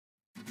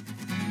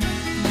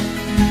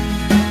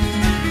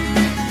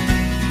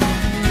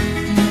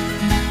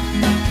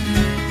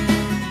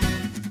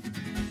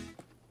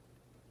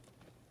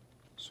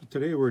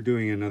Today we're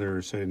doing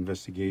another site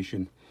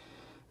investigation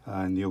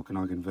in the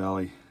Okanagan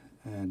Valley,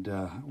 and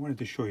I wanted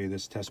to show you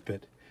this test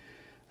pit.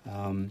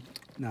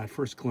 Now at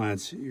first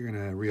glance you're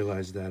going to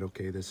realize that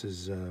okay, this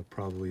is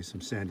probably some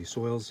sandy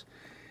soils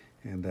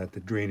and that the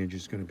drainage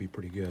is going to be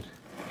pretty good.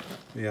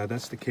 Yeah,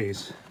 that's the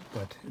case,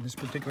 but in this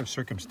particular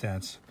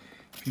circumstance,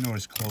 if you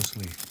notice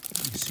closely,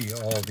 you see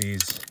all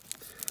these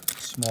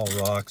small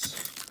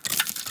rocks,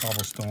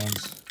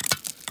 cobblestones.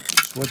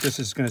 So what this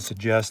is going to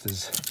suggest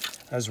is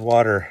as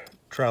water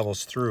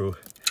travels through,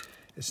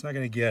 it's not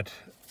going to get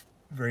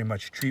very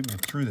much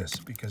treatment through this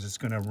because it's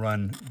going to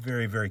run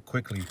very, very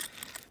quickly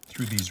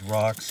through these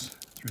rocks,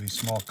 through these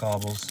small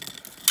cobbles.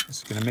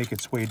 It's going to make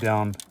its way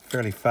down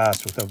fairly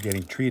fast without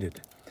getting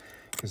treated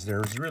because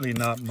there's really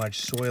not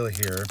much soil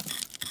here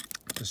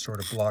to sort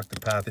of block the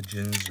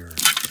pathogens or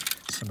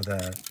some of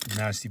the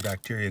nasty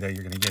bacteria that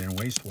you're going to get in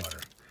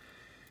wastewater.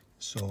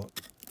 So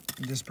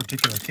in this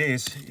particular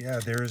case,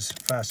 yeah, there's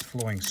fast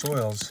flowing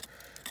soils,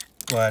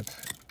 but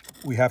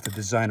we have to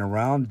design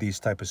around these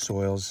type of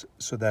soils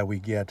so that we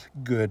get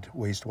good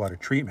wastewater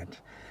treatment.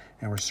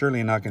 And we're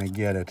certainly not going to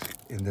get it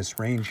in this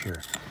range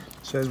here.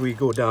 So as we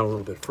go down a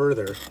little bit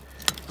further,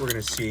 we're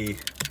going to see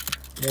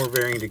more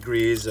varying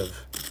degrees of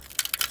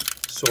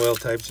soil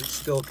types. It's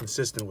still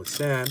consistent with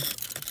sand,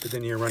 but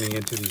then you're running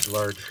into these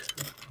large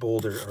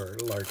boulder or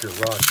larger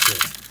rocks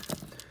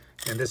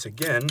here. And this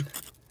again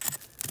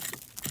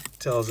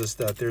tells us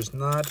that there's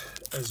not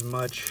as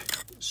much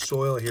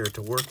soil here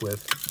to work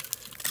with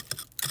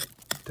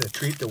to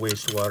treat the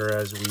wastewater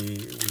as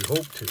we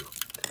hope to.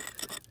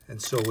 And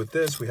so with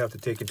this, we have to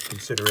take into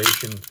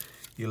consideration,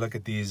 you look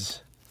at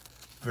these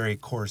very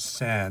coarse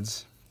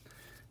sands,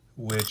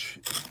 which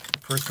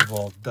first of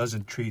all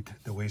doesn't treat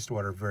the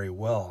wastewater very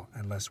well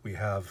unless we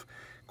have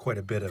quite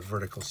a bit of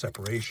vertical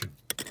separation.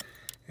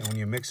 And when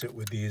you mix it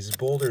with these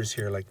boulders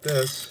here like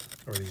this,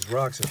 or these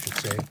rocks I should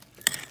say,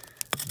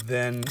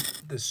 then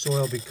the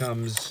soil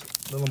becomes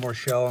a little more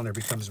shallow and there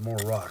becomes more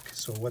rock.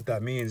 So what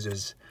that means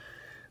is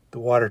the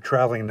water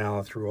traveling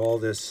now through all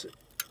this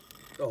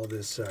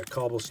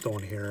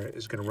cobblestone here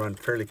is going to run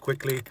fairly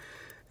quickly.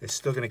 It's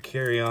still going to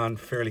carry on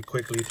fairly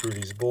quickly through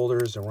these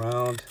boulders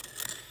around,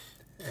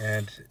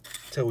 and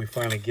until we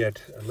finally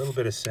get a little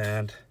bit of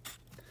sand,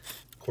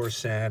 coarse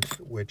sand,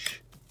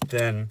 which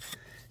then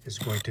is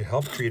going to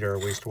help treat our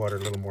wastewater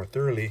a little more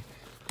thoroughly.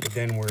 But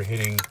then we're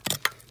hitting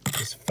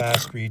this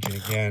fast region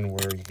again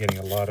where you're getting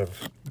a lot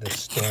of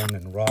this stone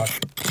and rock.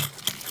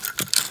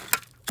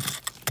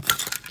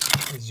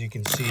 As you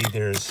can see,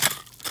 there's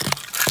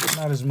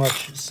not as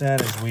much sand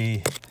as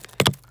we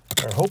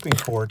are hoping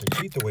for to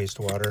treat the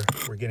wastewater.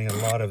 We're getting a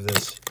lot of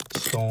this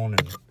stone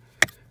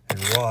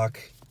and rock,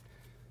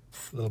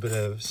 a little bit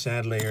of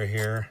sand layer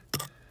here,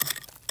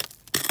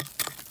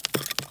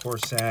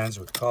 coarse sands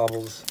with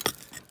cobbles,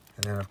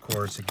 and then of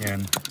course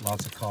again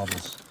lots of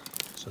cobbles.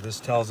 So this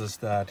tells us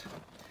that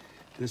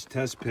this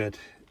test pit,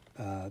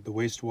 the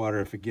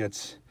wastewater, if it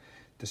gets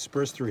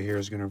dispersed through here,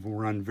 is going to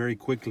run very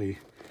quickly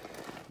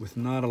with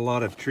not a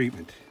lot of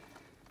treatment.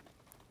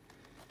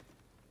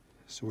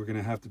 So we're going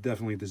to have to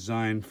definitely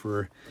design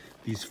for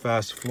these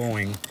fast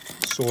flowing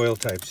soil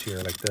types here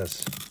like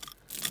this.